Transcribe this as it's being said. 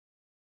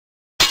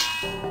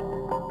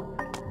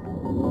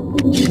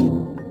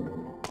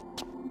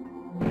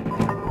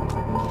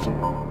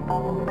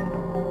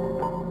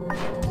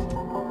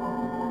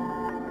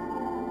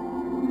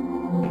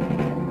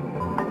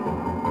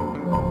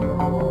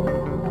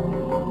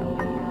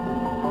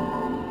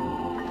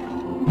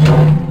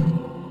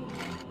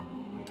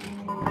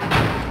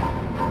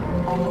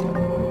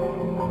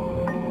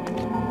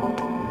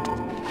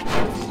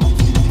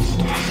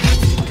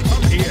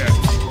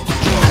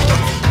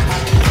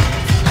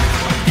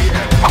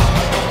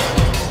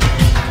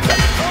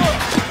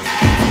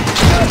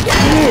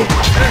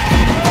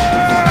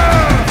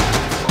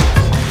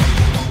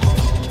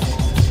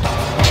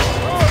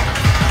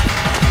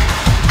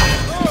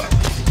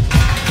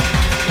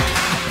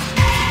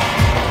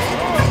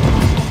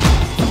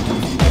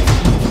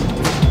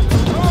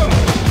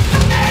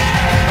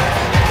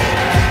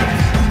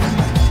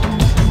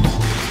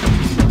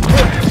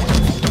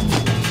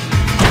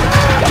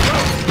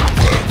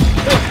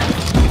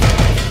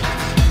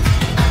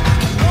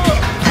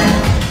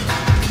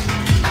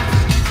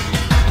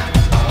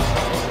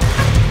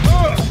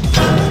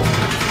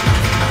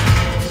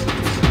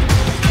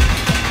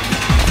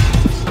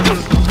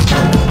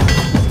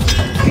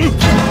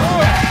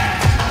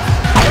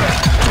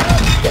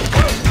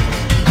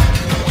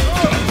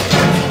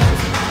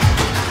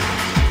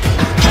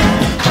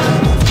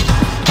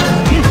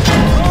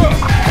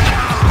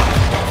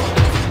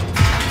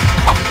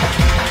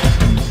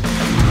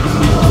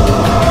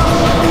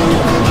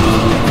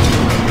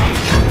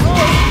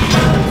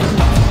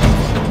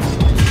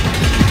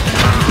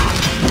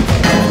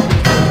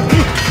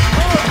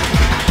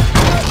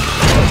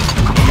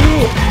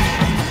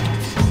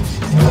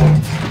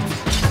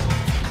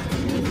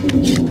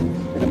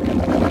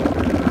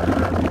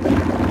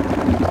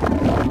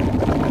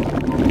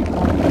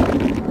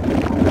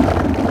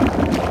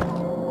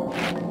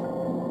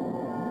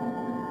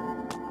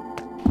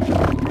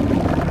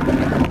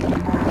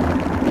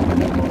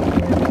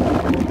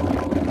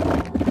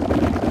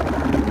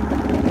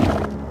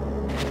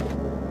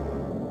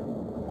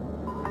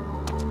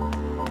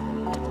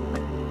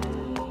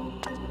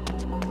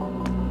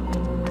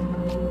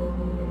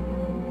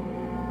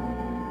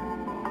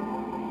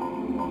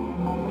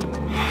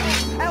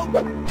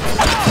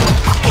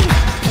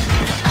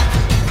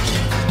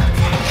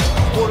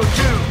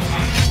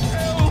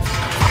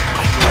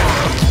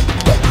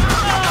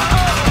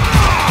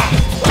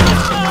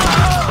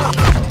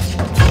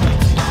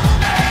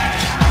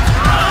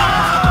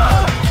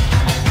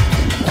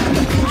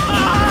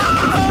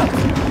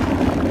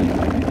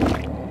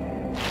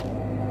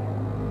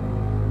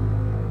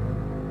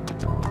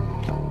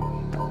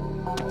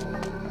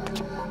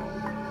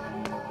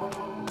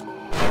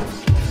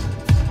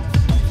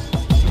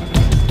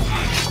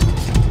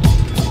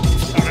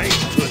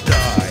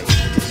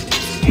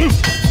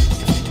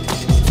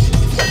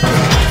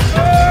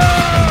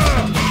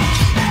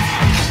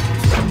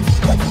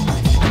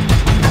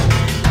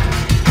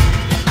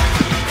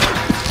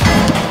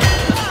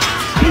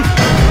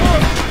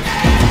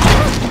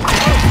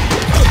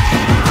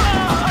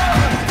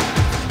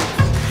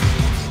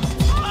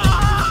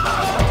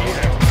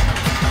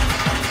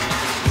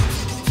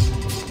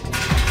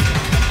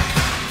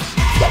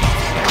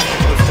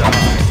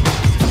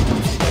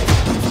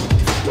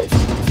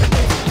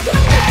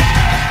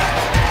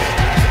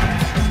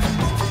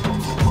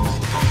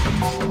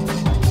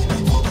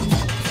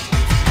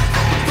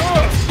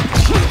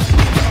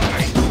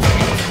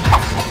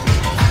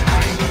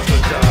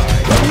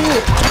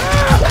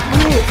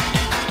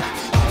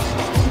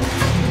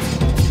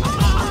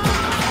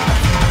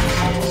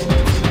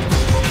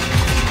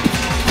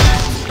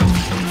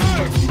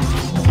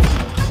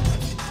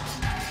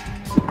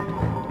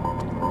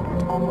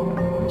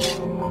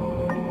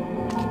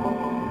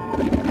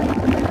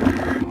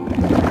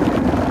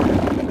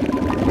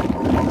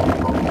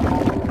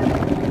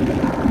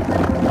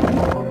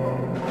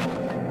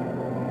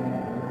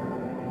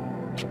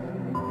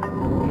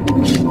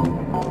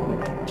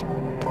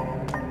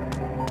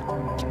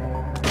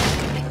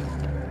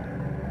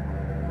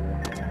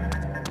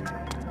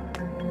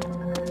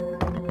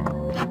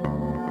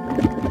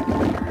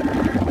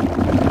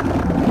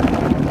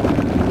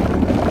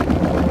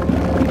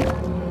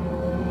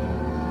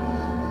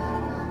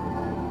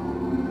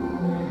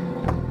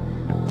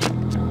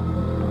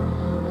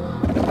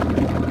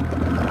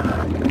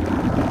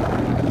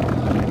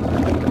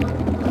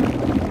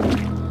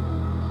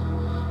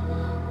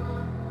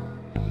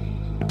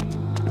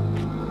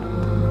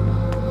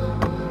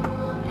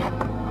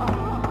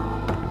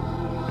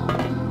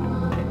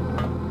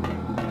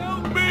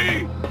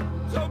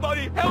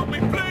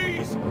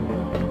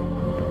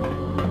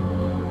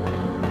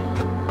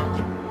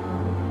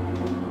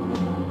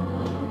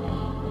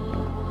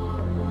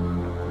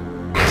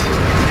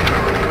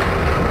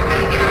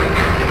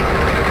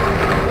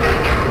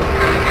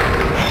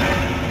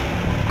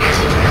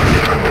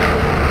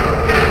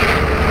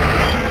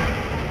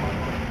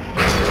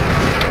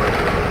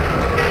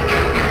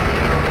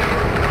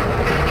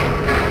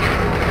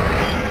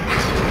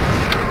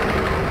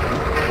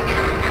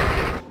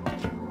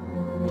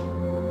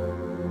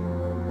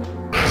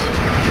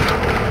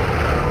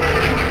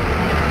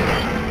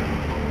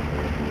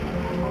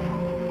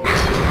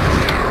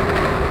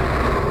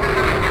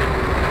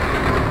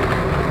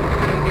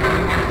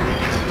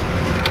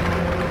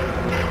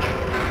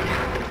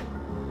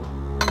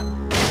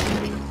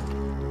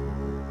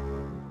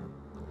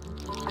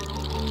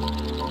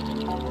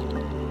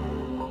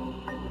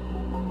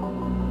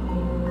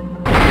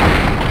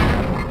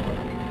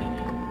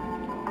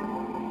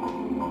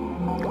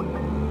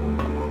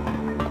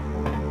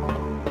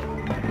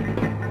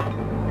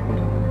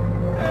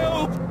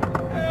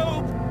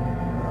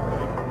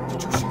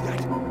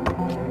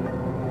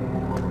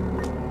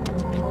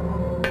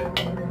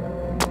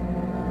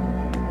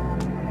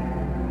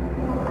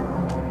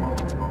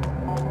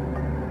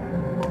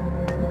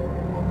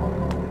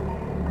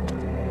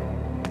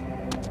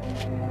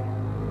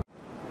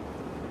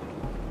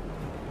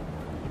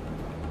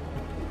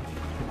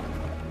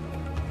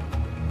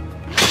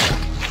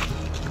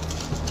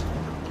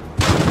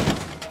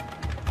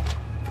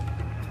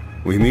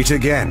We meet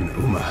again,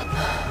 Uma.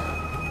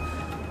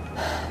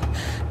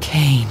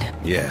 Kain.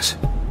 Yes,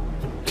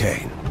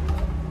 Kain.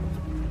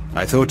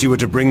 I thought you were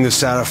to bring the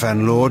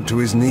Sarafan Lord to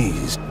his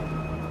knees.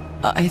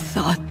 I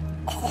thought...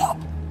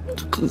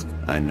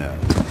 I know.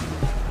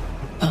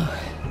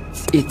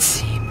 It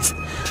seems...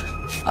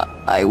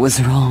 I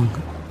was wrong.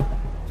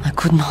 I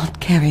could not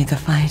carry the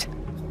fight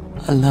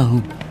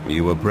alone.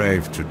 You were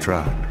brave to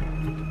try.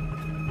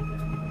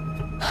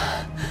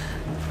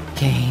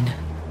 Kain,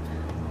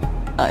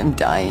 I'm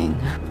dying.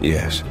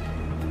 Yes,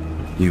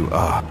 you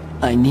are.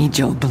 I need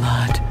your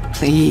blood.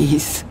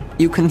 Please,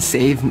 you can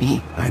save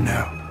me. I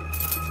know.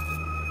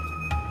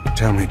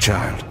 Tell me,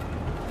 child,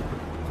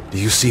 do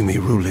you see me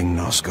ruling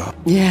Nozgoth?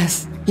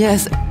 Yes,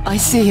 I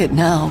see it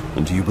now.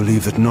 And do you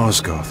believe that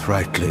Nozgoth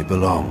rightly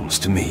belongs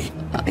to me?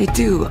 I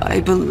do. I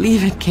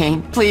believe it,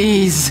 Kain.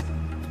 Please.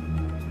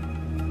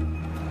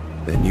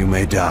 Then you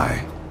may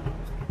die,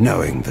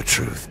 knowing the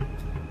truth.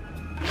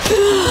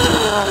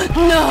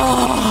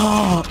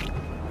 No!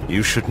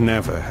 You should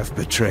never have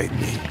betrayed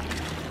me.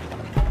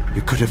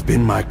 You could have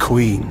been my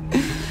queen.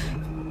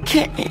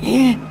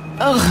 Kain.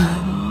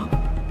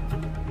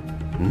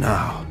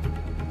 Now,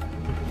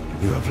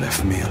 you have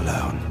left me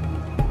alone.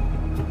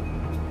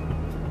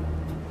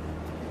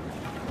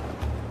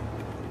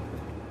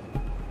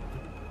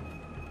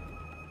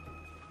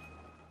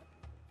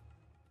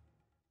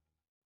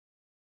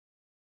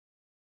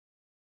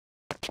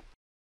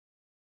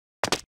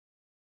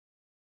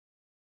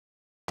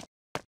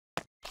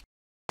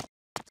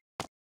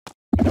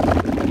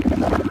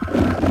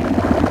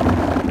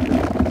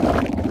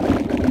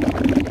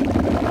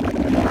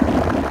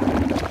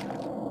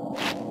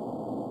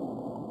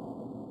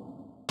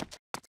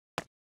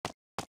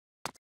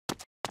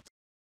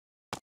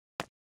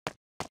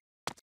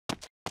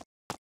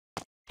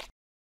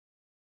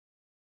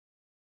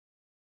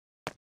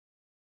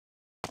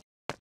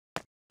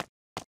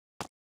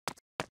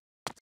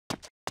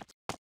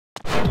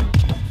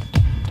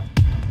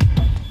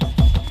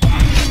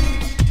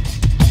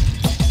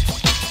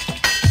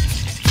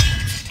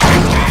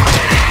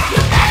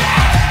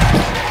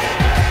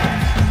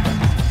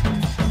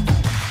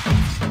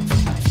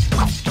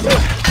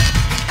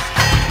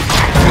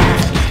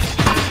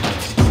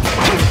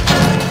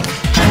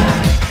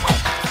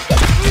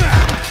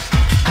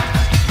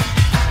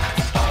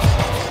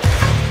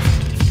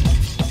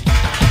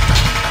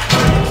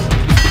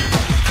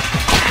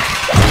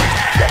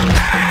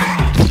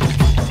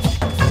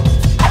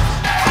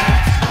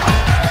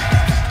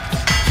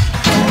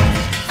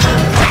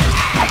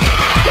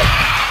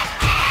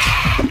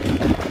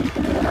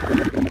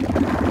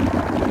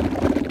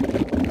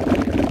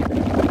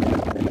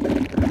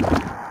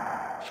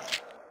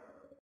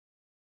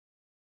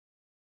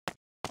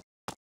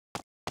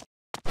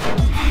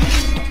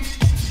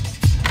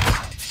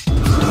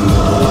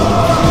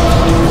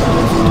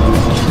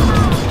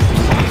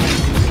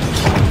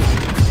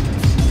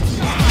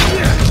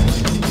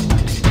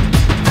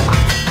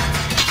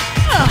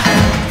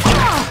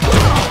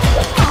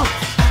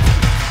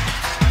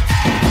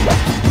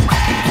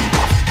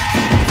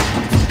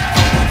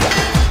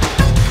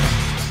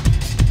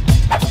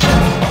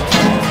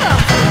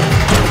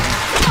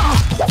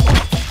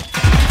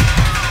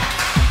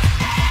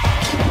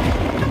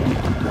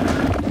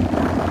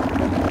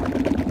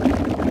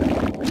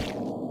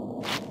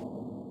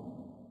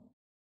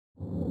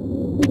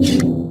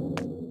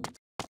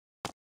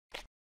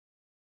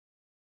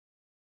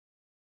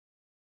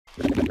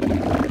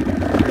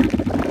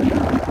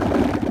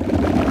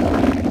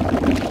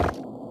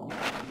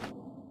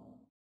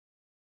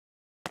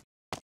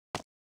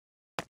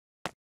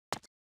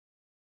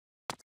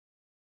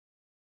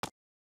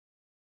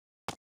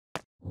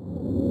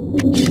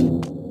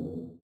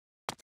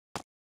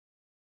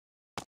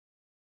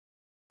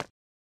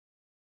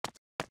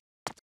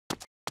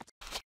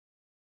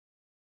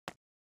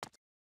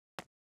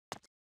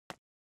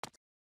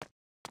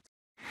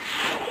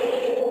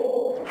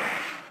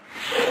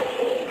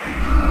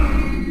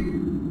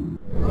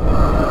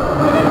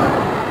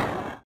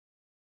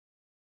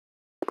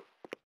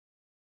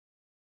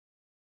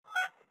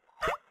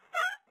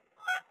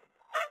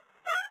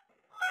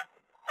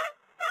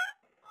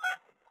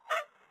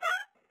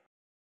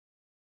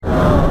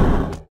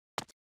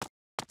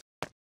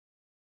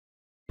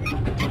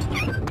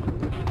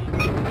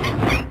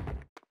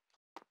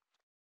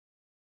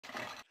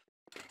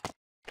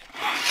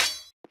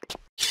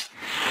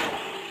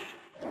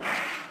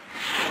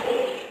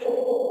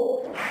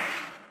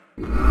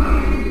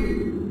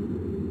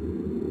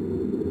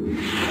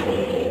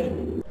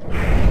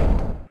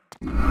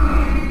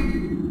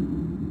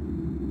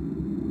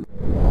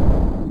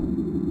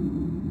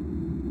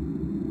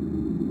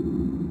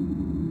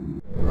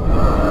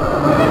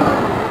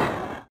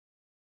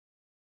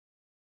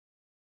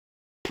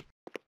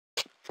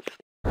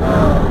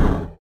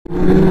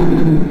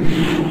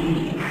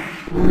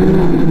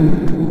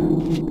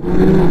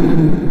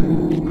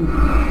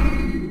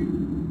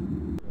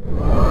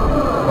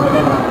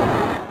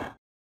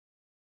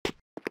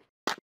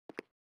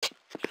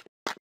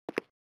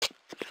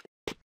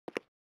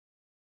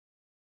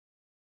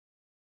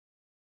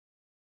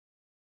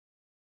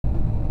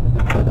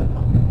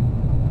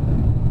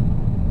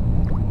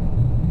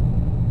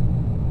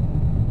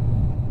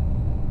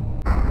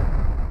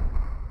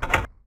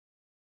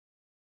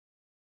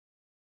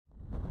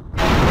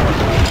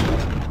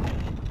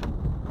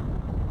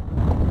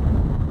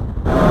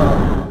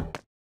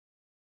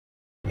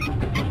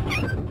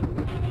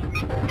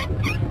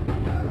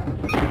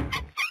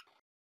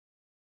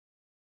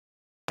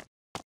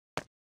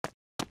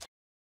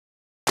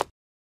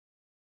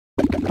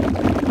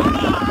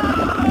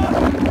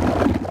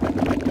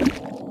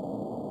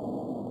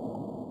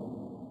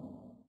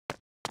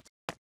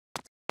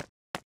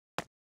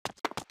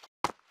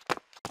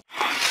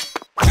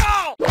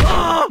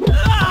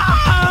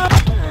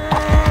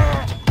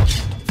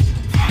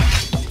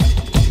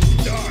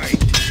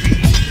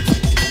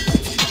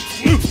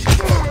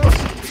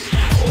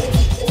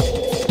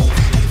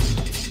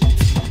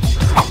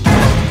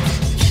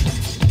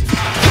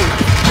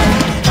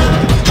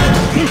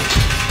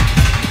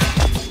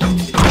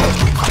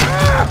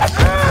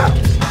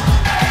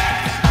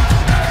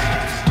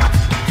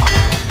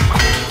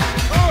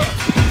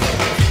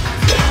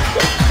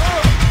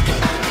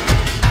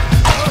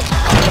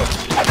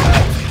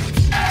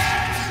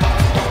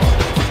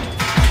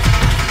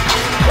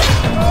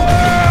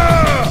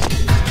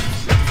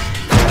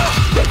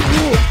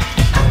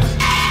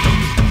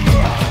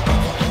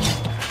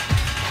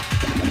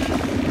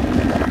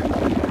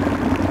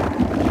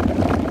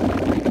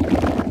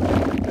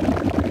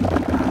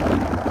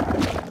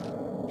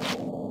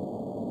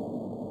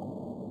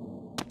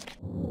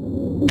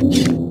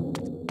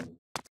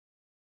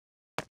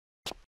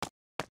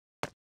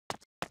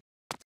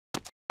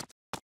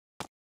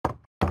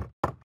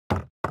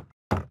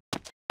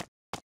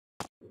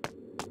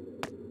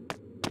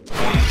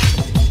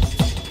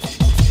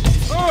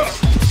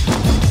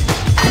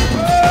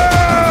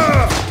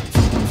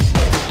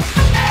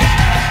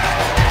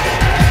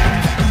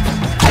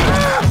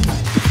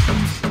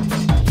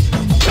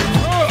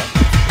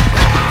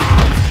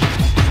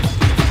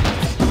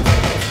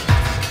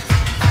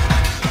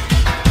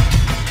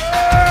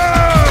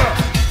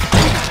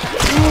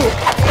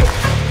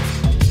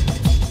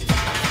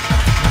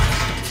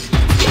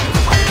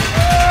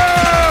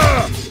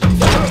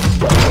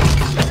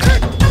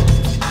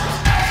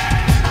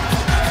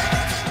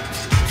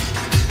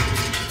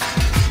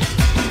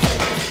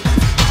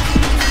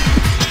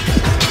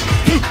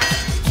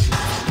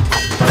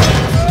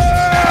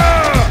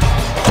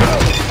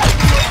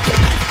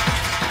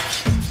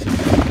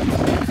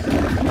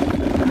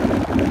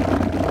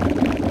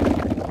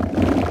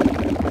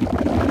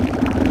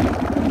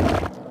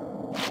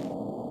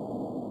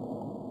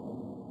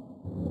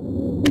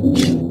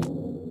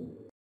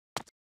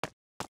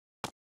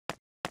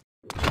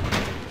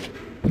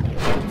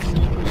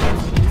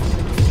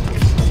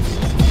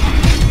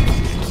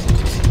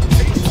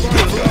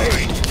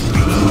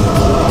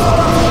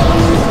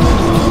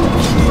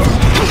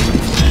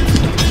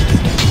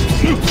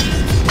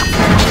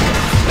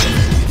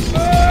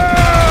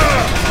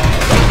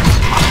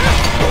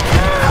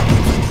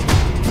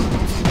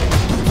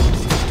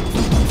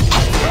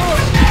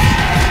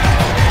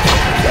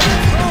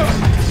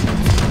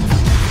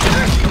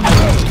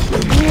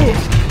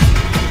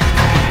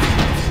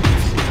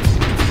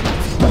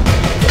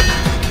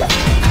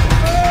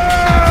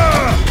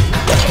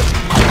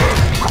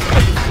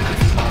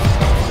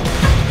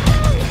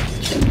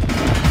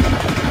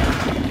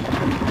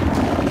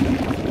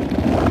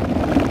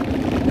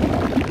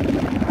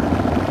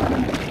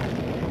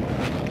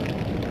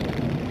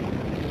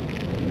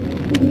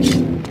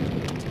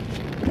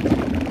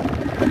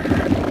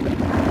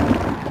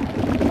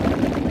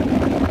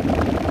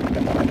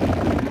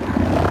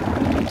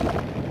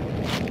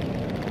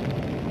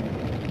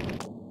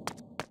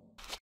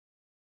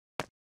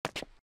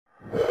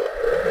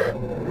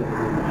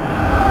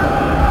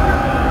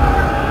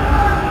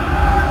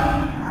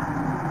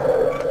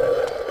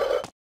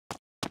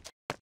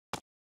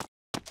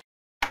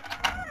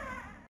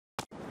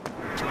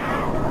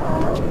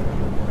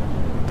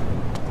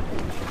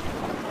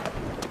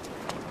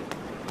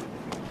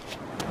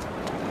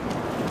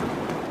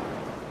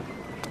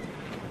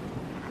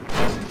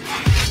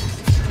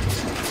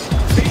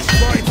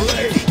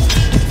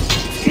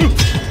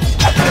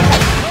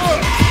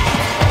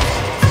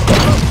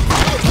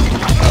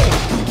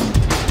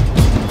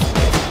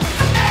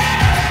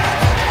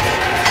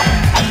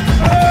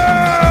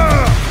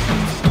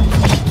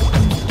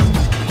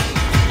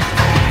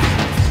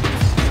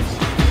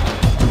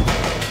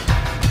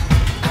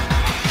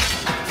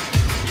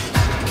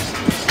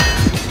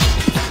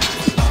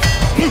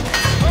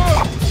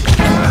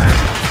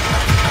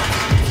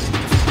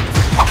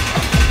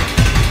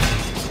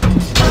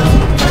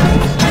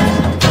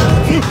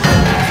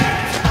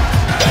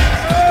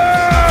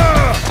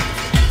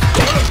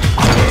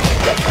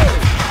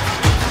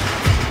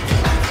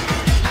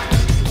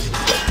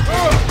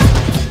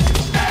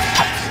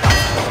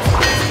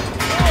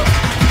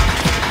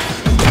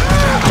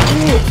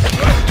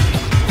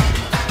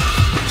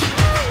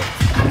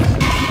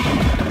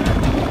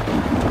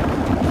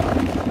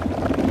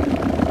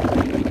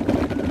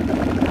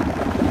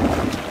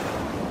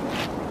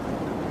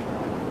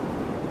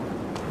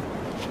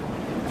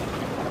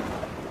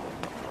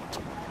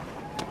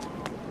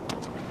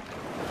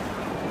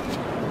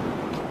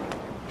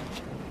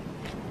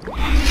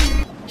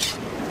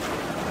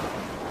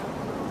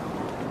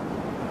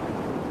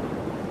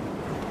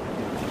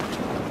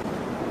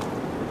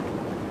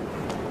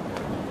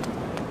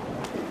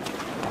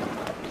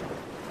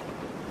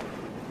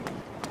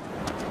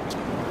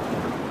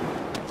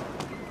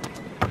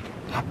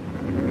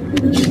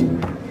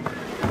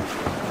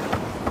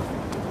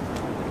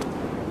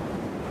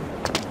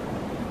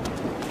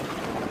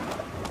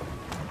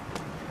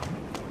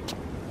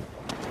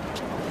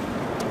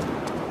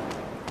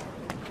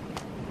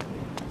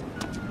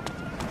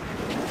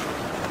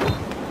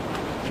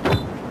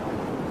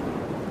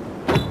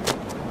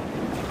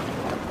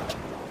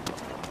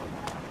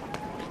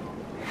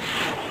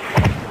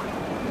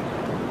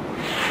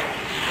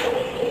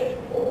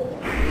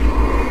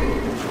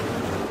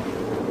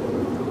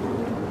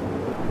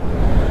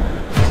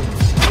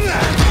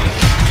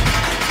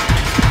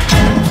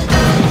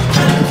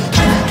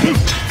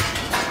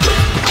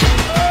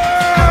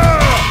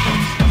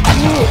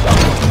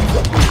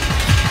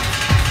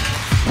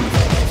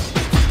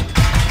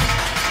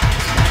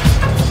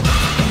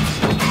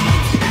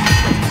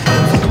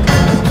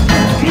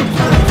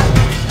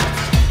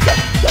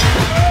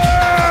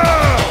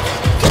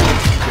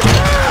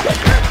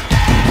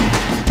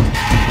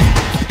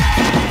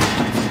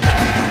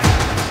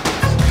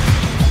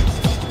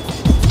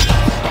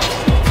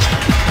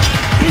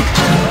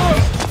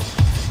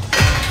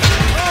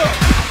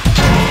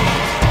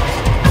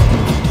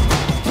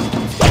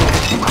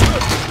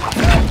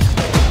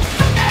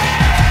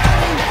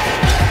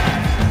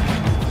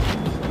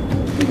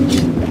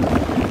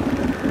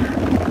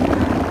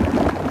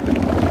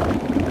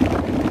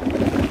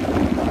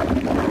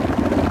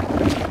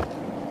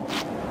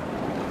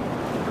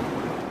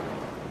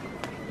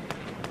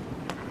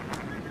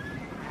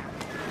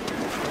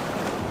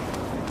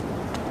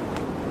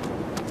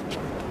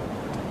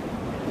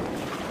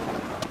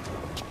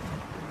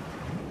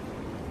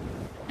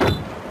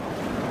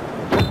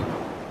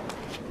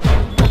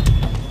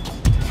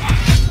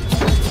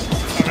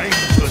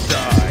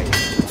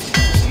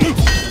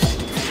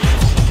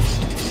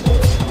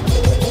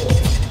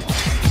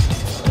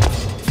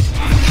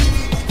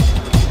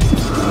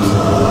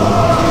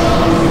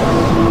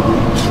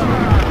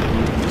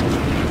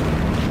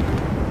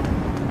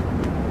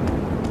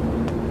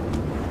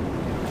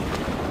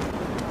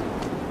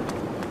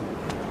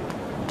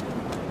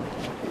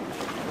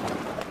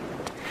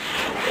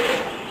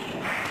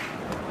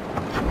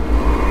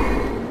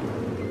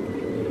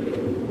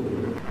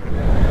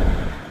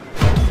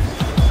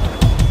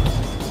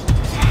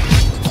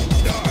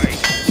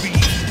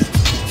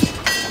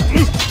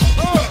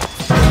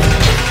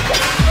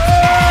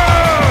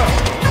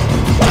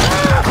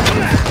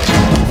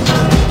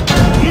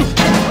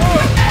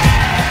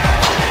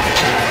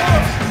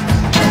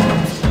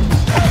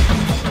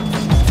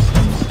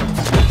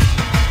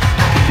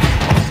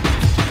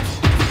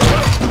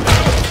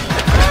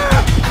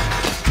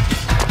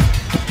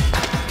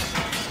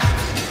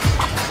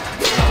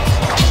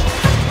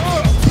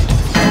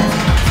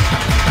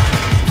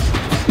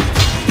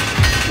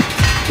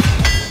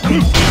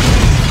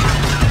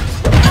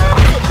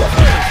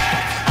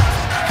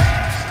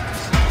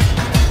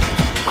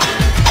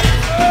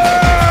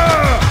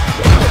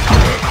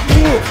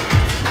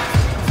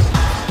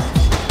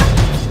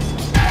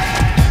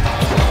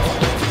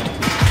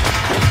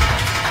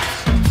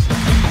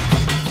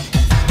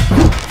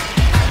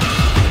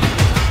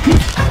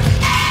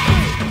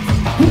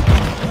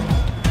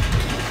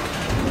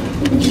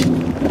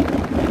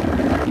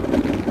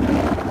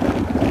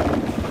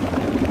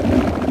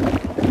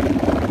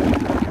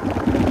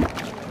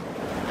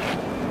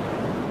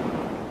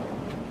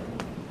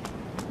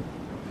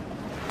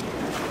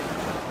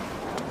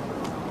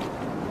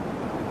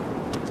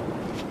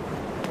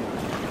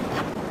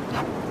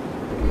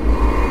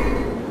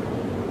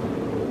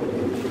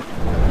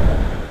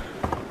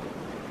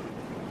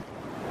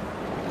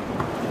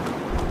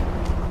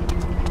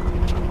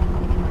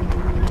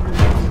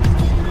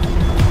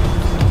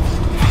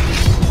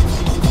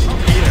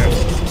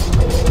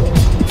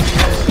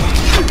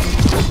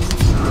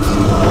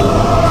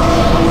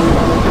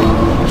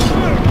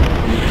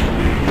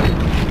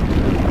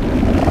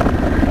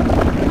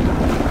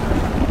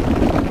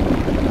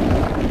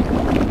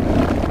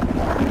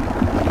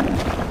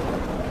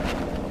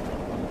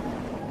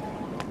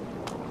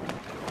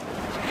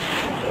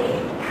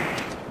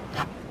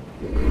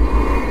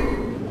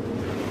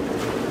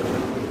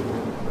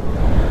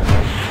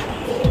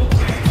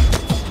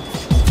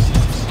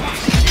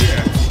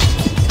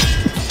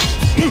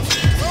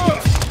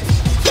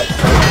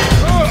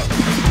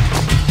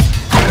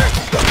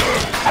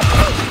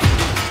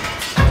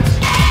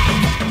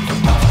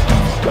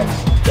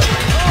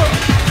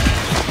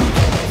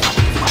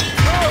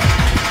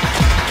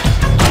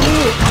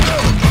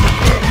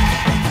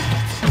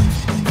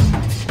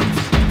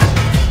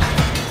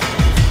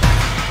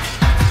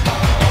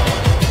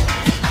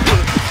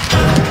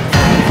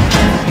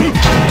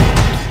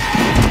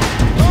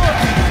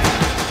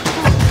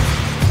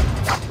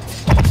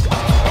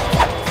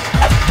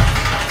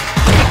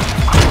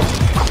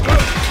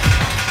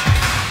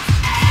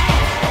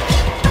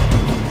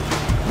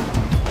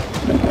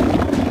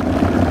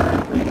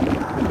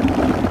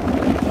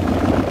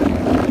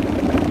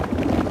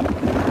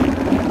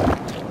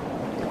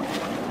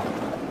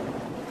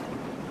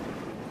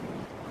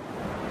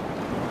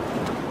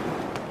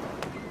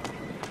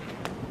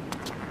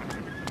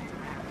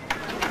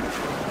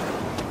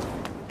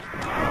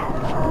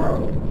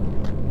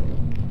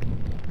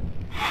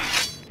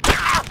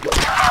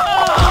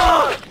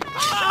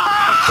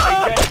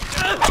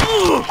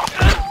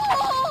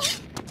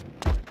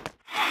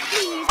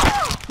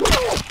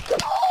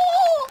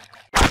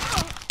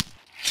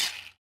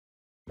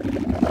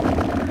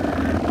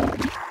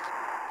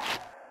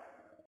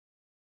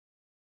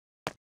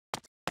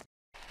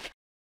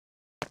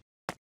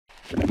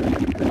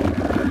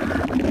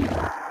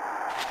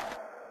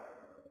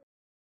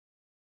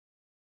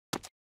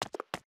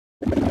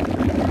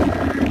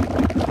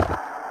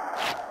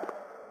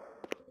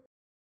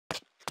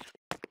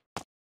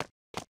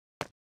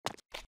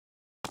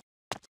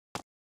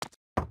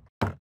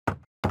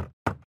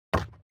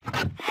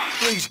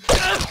 Please.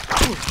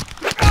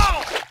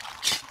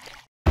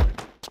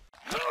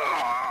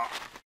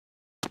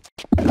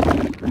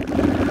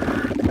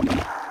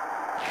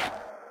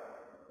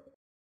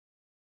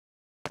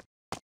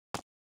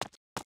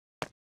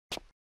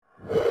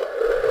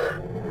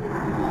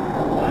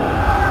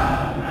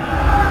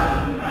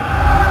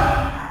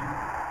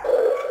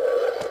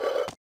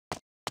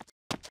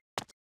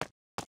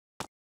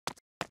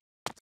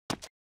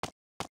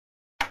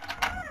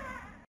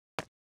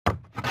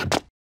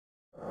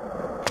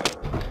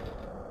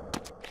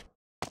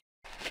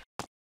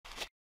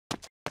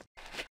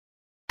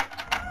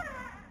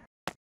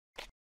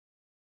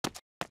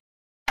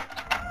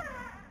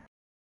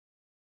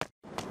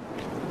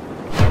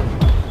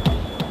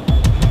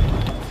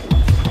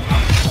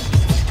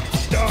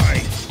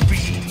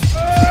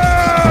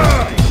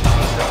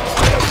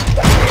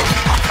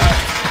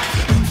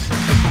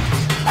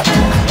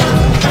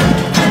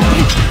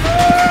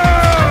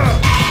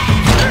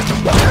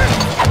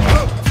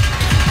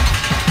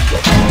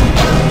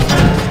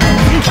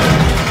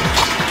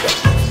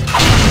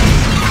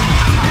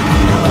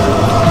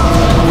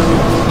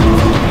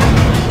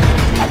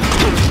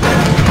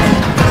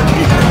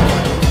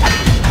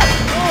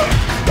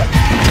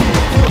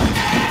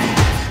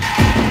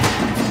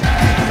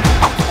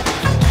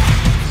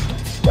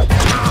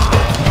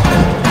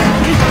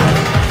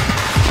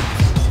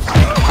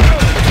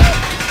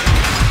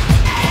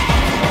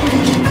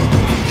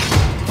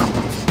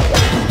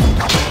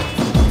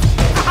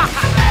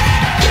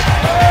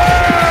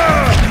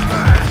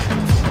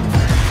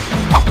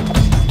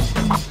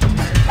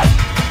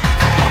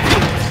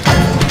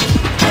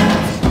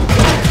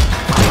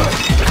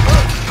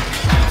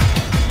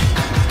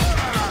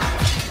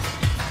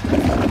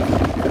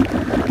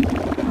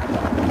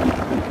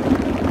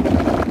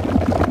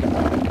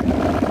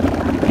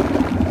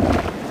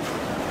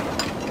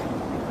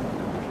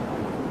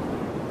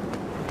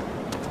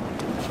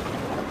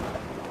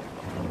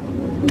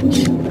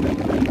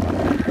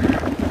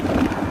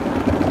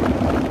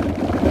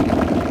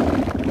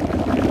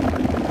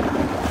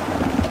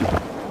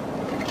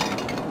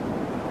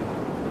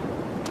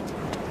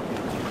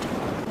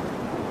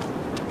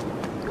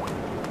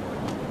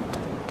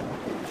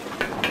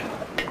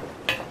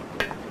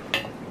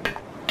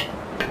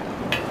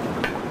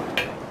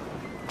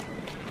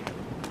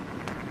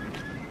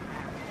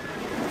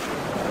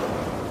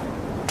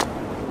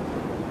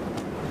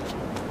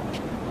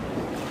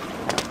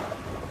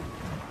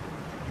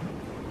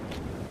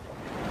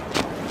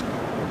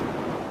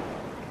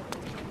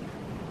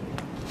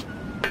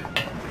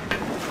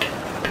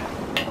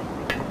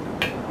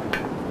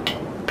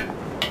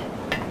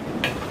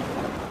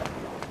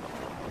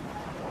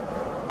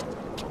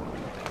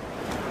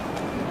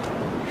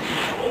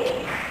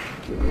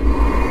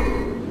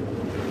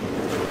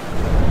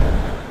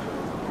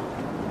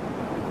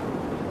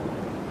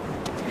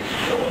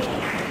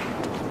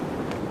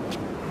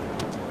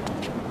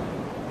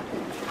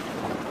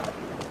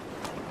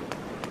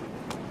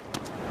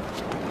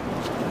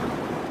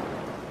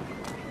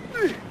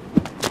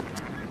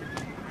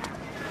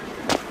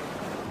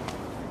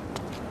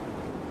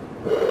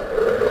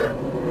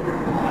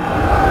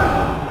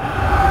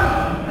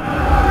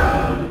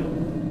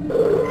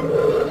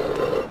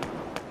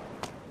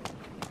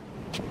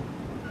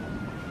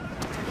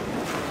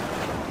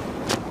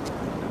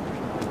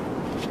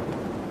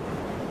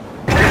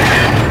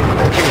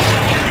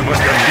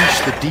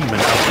 demon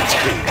out of its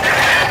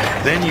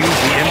cage. Then use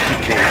the empty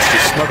cage to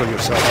smuggle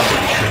yourself onto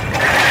the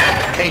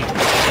ship. Kain, be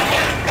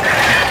careful.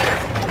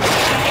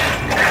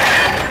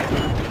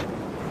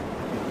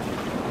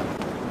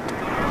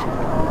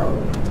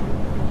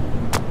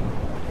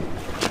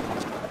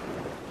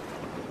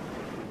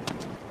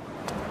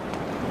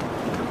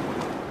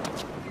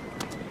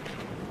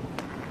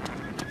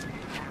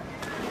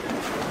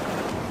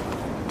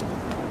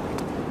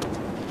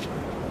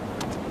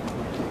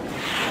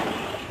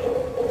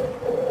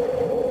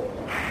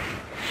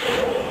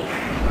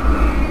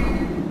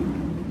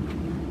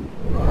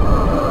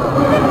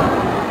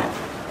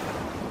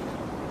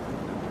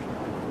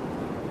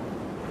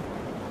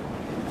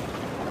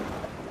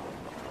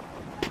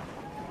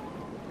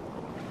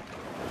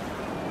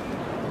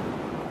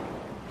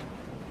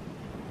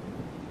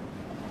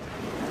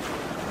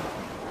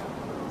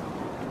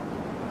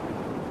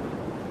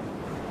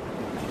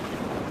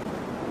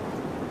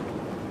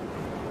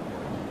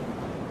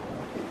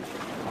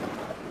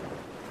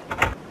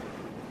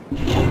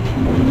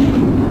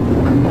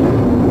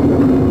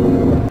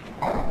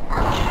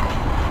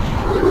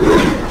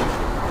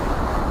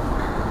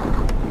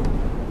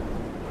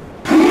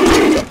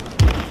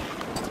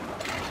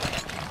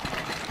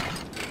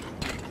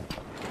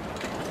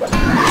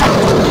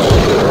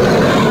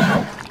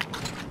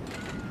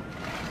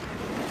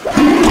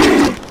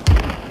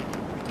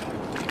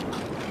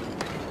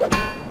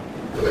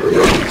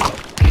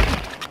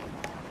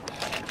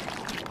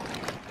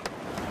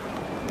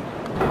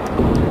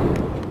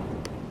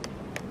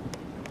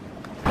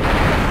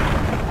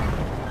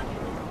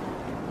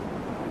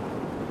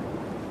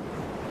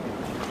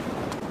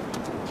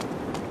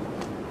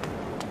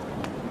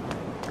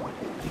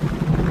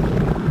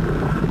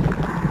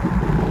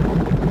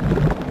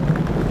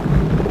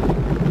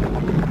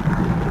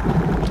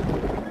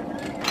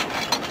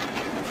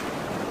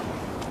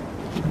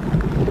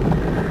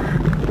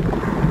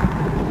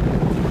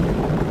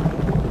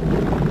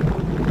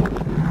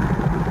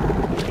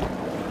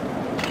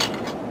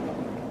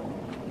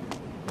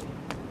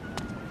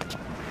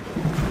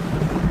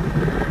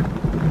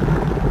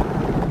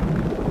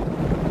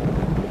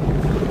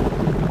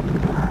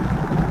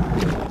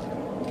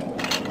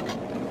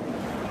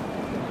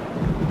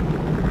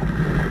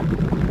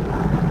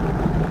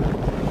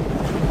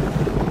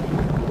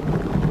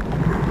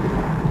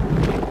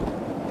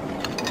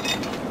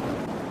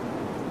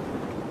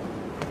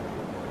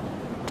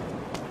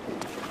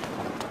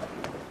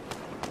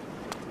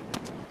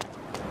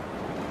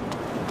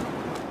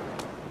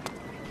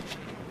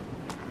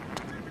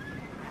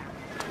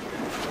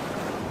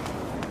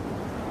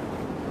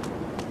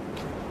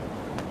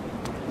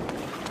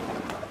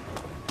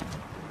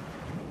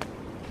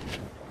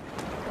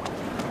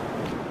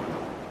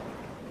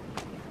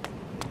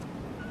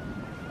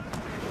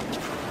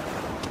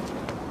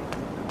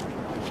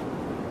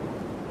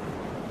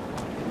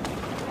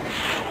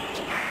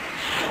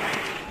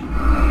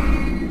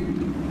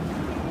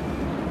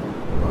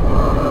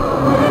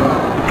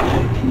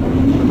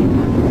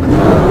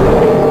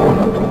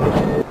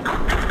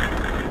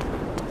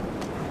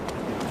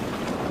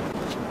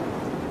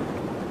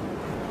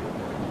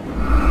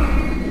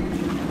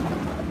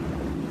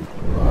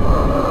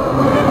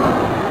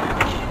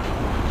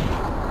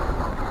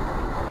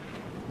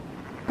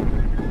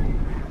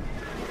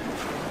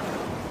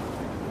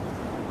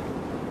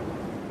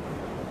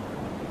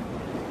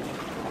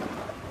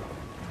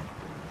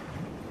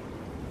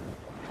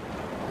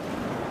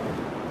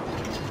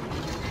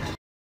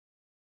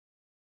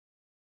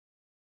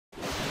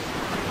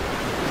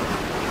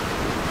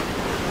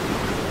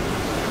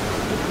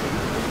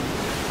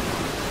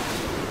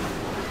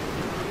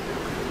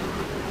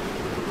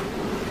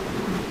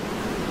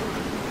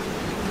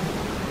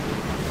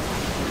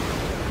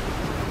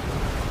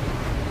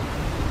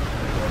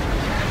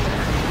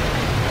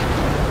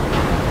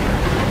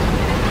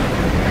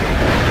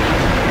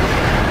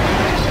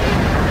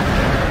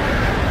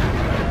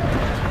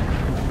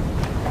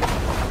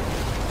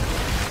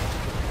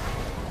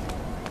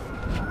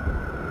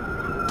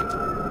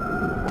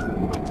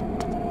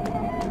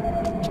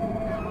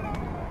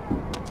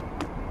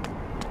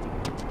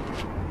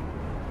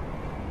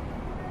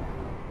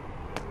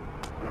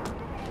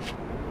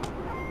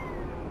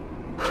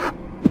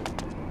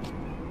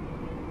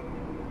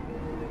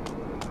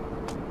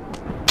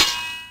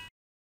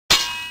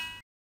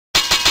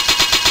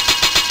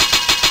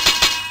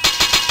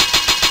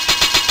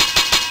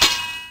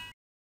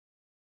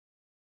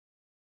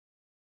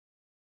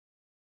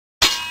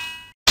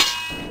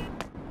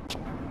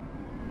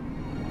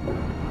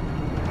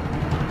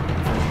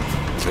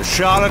 The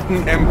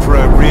charlatan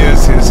emperor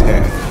rears his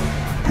head.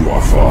 You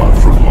are far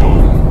from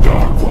home,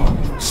 Dark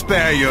One.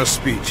 Spare your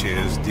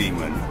speeches,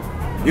 demon.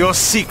 Your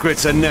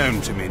secrets are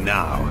known to me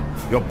now.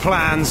 Your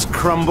plans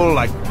crumble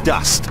like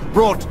dust,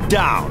 brought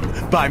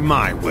down by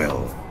my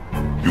will.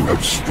 You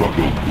have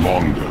struggled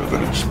longer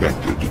than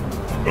expected,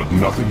 but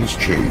nothing has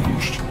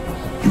changed.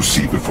 You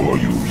see before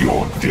you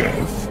your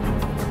death.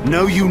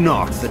 Know you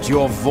not that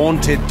your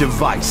vaunted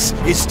device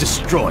is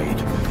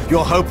destroyed?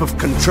 Your hope of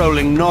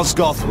controlling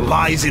Nozgoth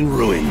lies in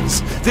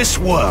ruins. This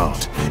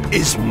world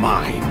is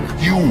mine.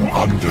 You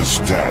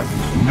understand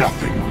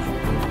nothing.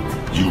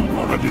 You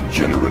are a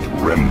degenerate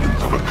remnant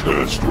of a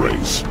cursed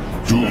race,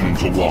 doomed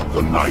to walk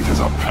the night as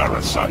a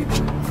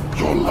parasite.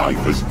 Your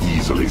life is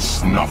easily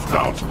snuffed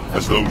out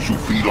as those you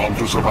feed on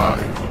to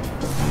survive.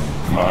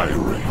 My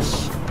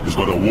race is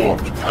but a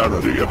warped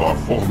parody of our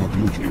former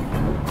beauty.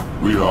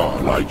 We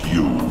are, like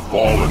you,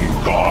 fallen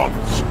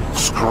gods,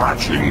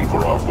 scratching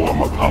for our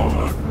former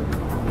power.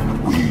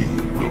 We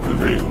will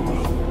prevail.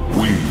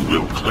 We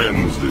will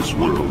cleanse this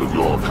world of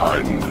your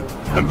kind,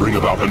 and bring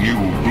about a new,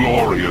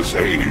 glorious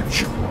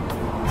age.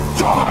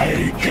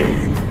 Die,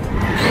 Kain.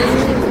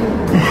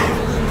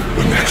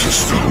 The Nexus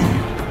Stone.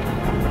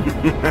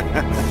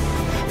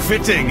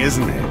 Fitting,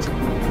 isn't it?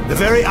 The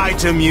very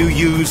item you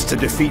used to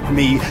defeat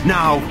me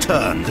now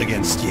turned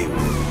against you.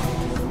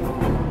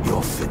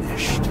 You're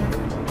finished.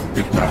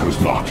 It matters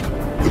not.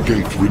 The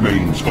gate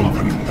remains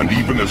open, and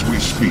even as we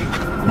speak,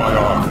 my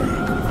army,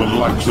 the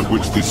likes of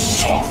which this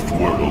soft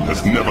world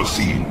has never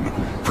seen,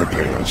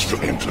 prepares to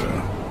enter.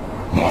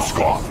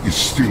 Nozgoth is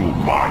still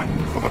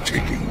mine for the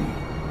taking.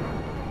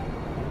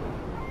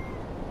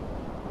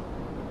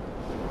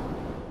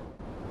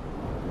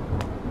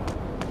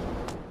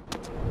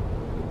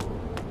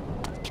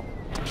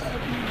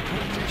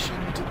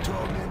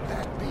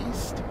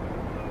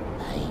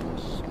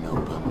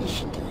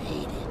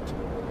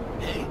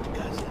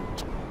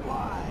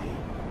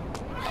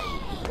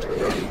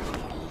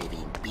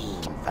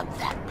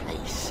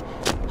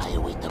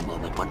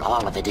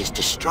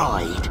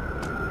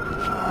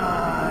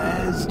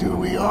 As do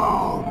we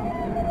all.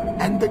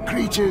 And the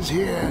creatures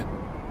here,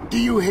 do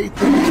you hate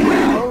them as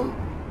well?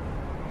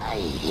 I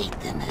hate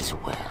them as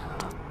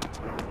well.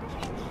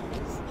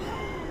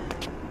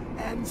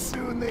 And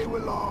soon they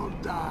will all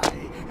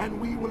die, and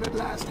we will at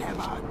last have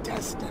our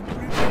destined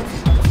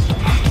revenge.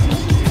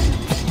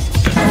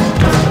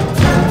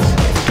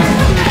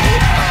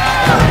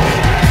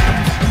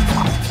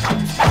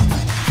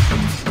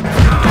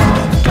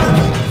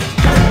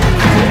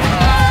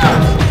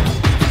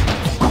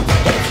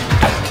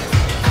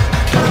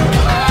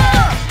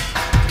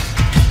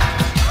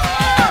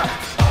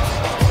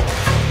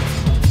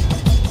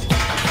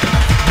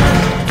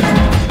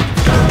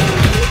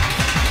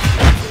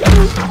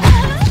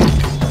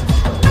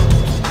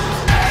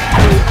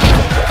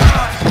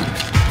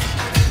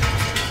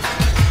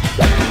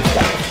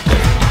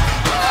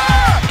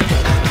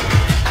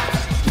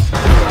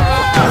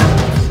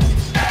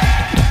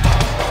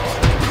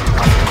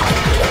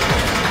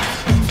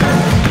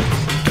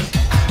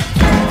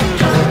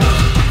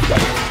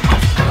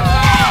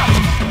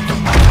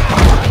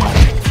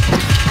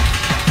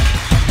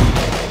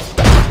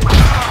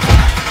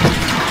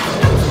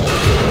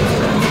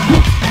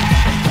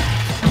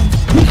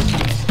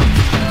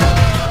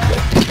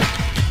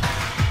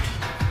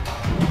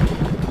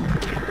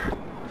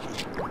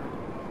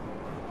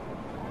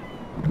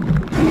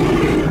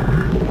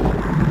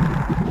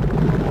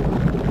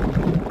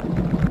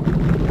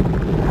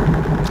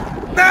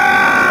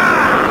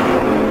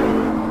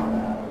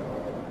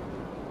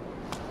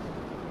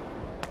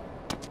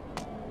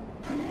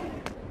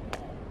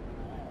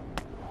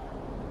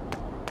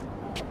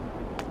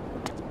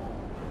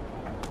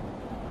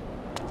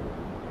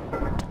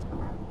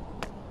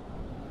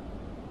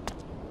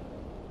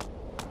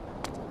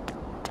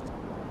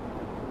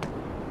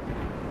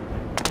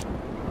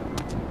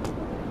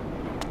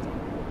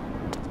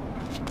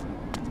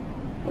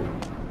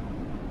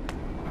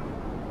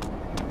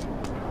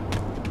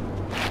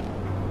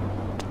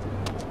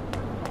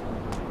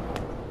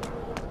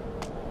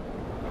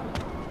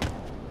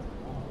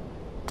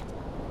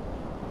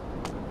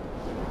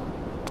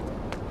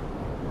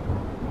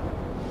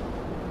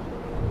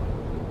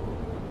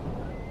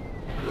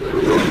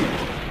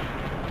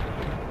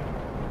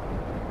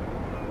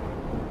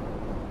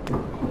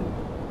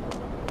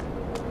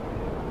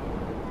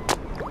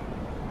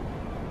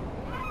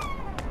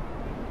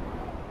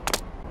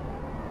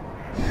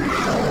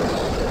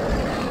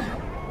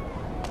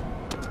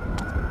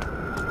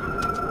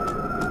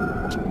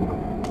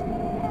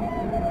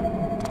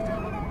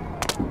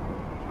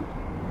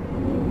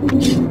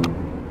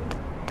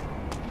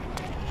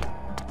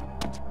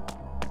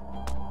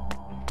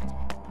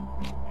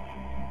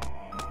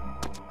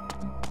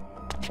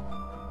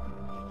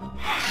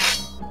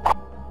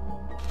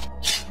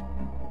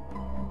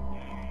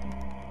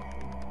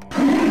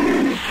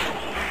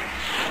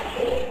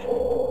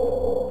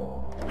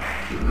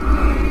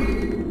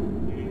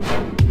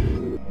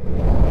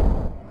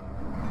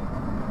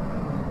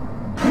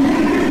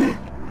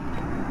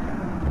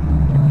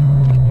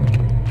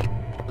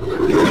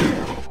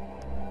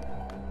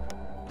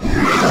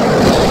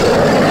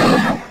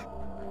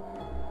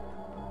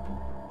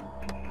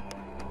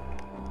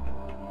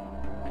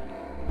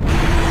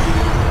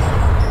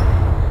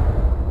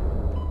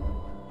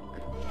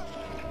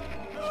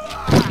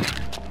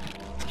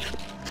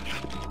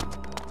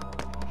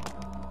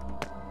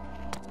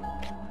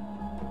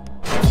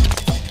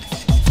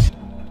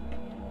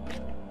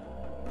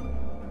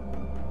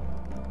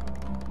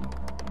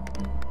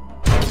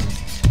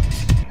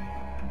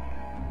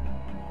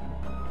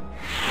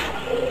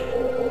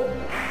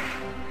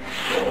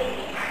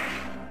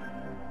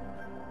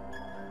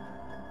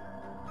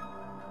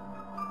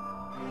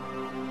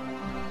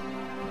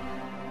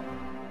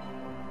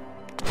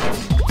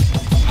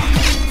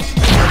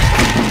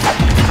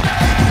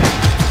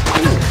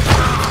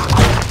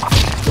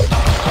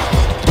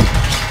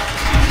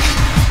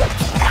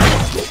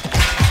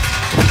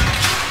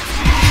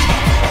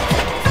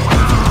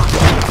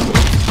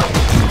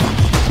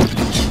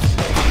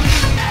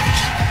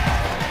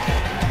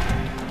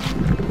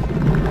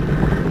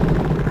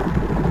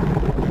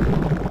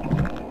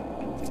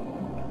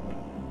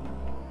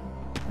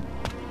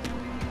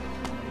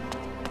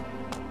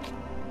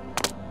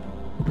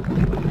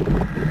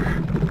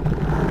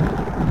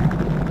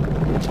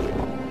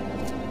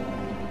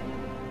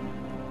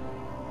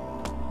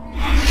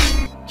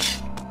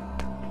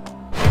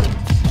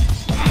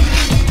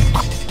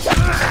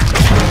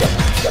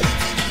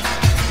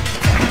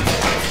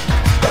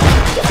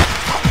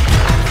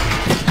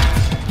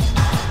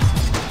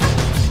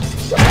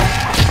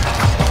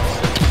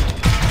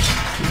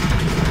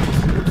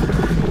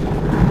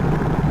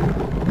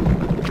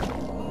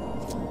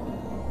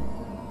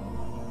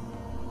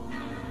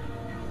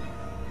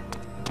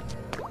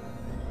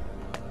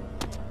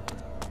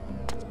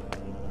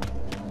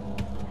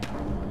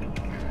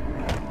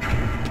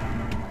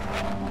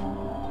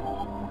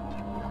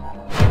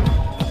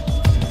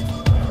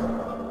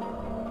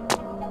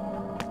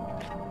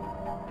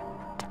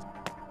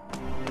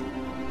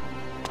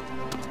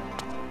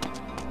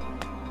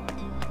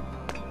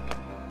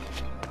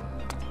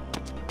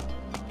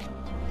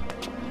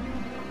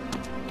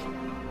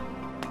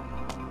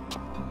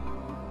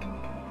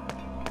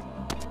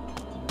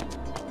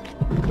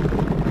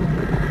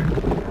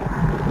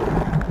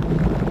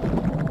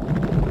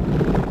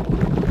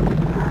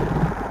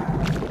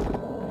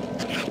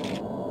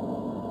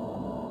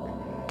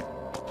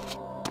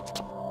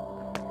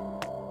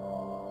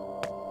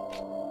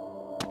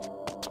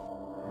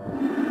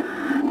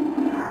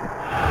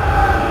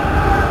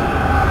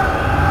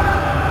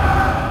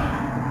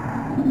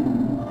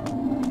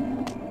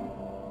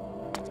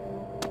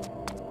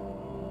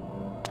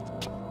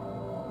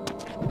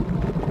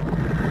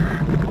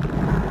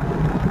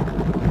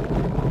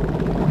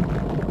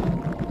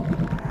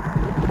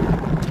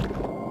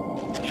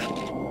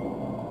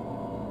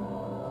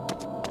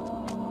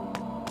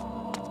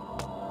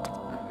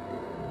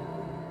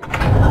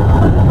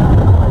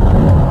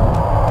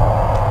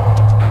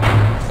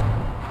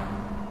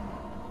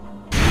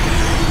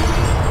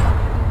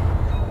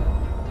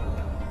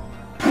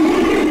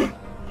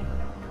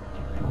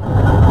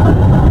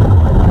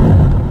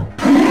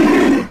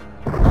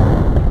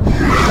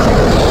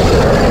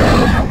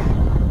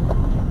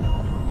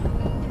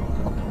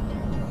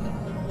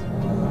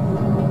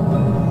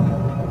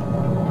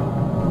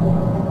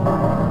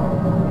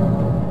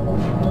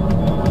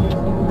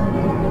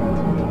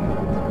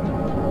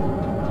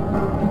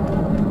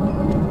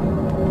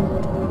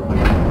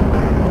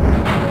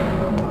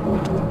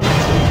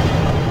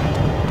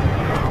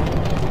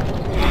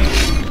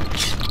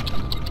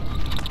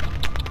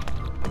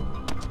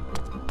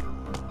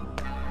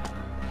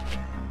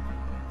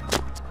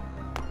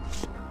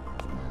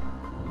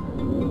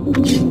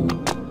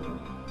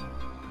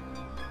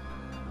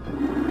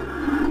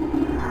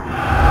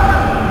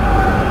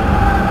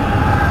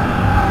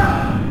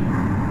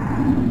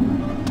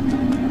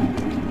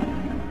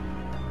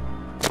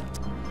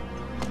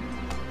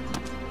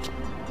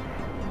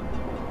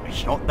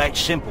 that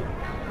simple.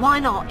 Why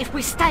not? If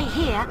we stay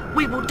here,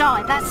 we will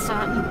die, that's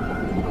certain.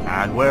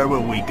 And where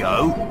will we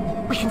go?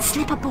 We can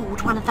slip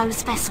aboard one of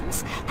those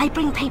vessels. They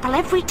bring people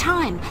every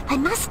time. They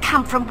must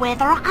come from where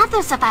there are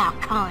others of our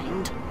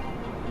kind.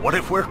 What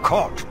if we're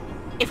caught?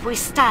 If we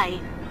stay,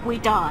 we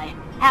die.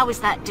 How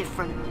is that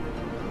different?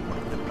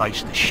 The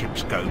place the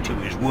ships go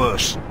to is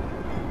worse.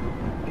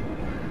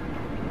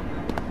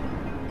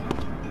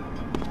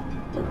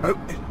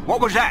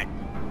 What was that?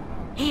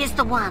 He is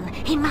the one.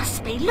 He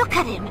must be. Look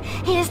at him.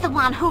 He is the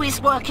one who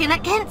is working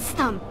against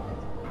them.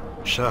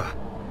 Sir,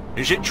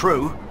 is it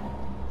true?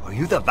 Are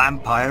you the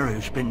vampire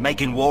who's been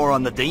making war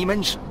on the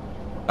demons?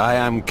 I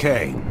am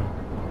Kain.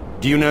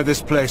 Do you know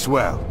this place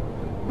well?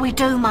 We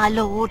do, my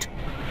lord.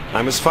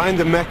 I must find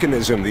the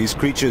mechanism these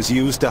creatures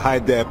use to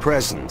hide their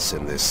presence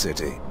in this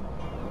city.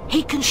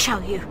 He can show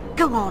you.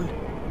 Go on.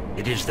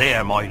 It is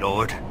there, my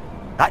lord.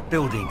 That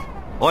building.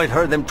 I've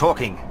heard them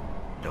talking.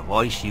 The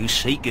voice you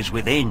seek is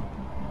within.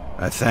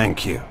 I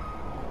thank you.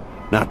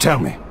 Now tell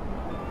me,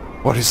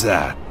 what is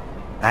that?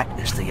 That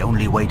is the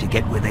only way to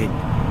get within.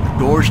 The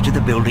doors to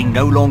the building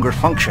no longer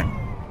function.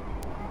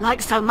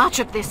 Like so much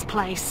of this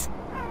place.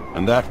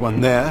 And that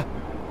one there?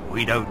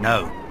 We don't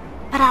know.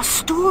 But our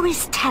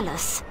stories tell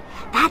us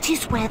that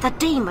is where the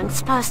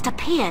demons first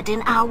appeared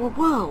in our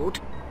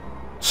world.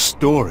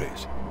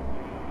 Stories?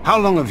 How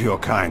long have your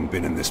kind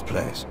been in this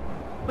place?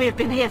 We have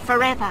been here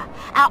forever.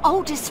 Our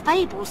oldest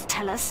fables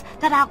tell us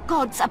that our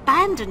gods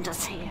abandoned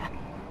us here.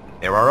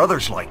 There are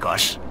others like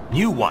us.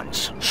 New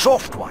ones.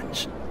 Soft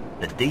ones.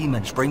 The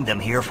demons bring them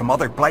here from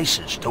other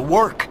places to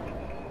work.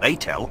 They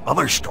tell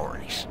other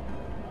stories.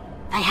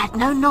 They had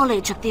no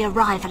knowledge of the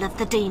arrival of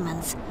the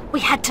demons. We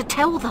had to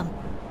tell them.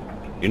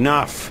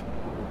 Enough.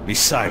 Be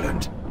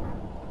silent.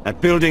 That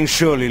building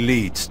surely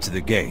leads to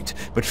the gate,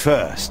 but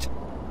first,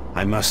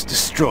 I must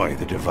destroy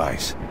the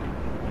device.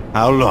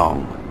 How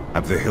long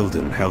have the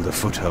Hilden held a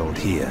foothold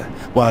here,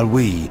 while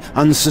we,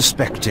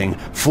 unsuspecting,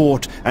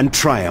 fought and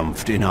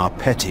triumphed in our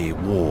petty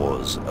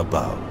wars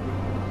above?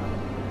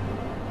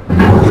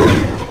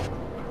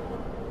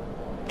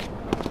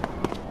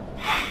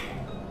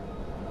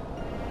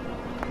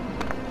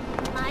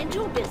 Mind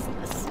your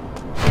business.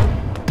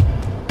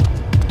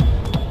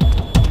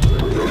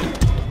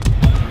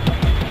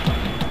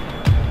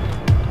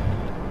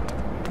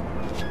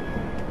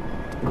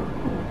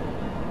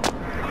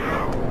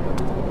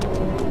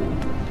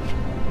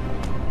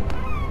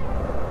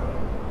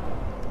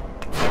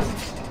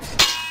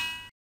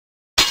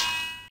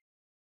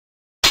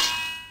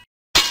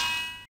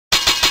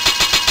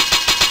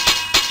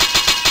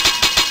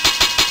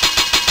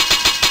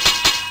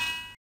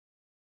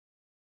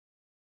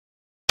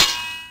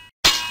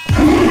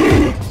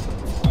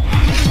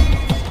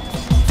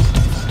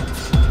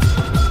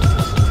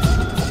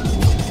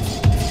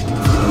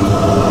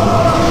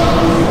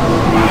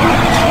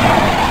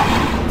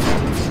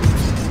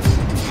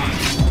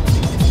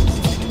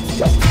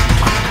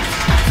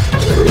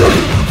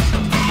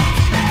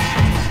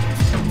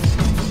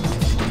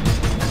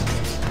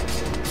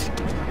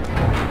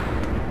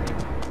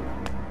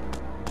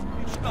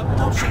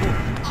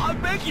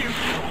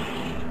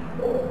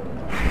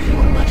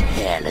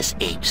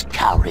 Apes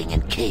cowering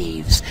in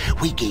caves.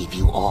 We gave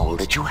you all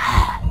that you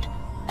had,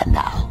 and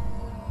now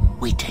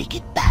we take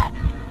it back.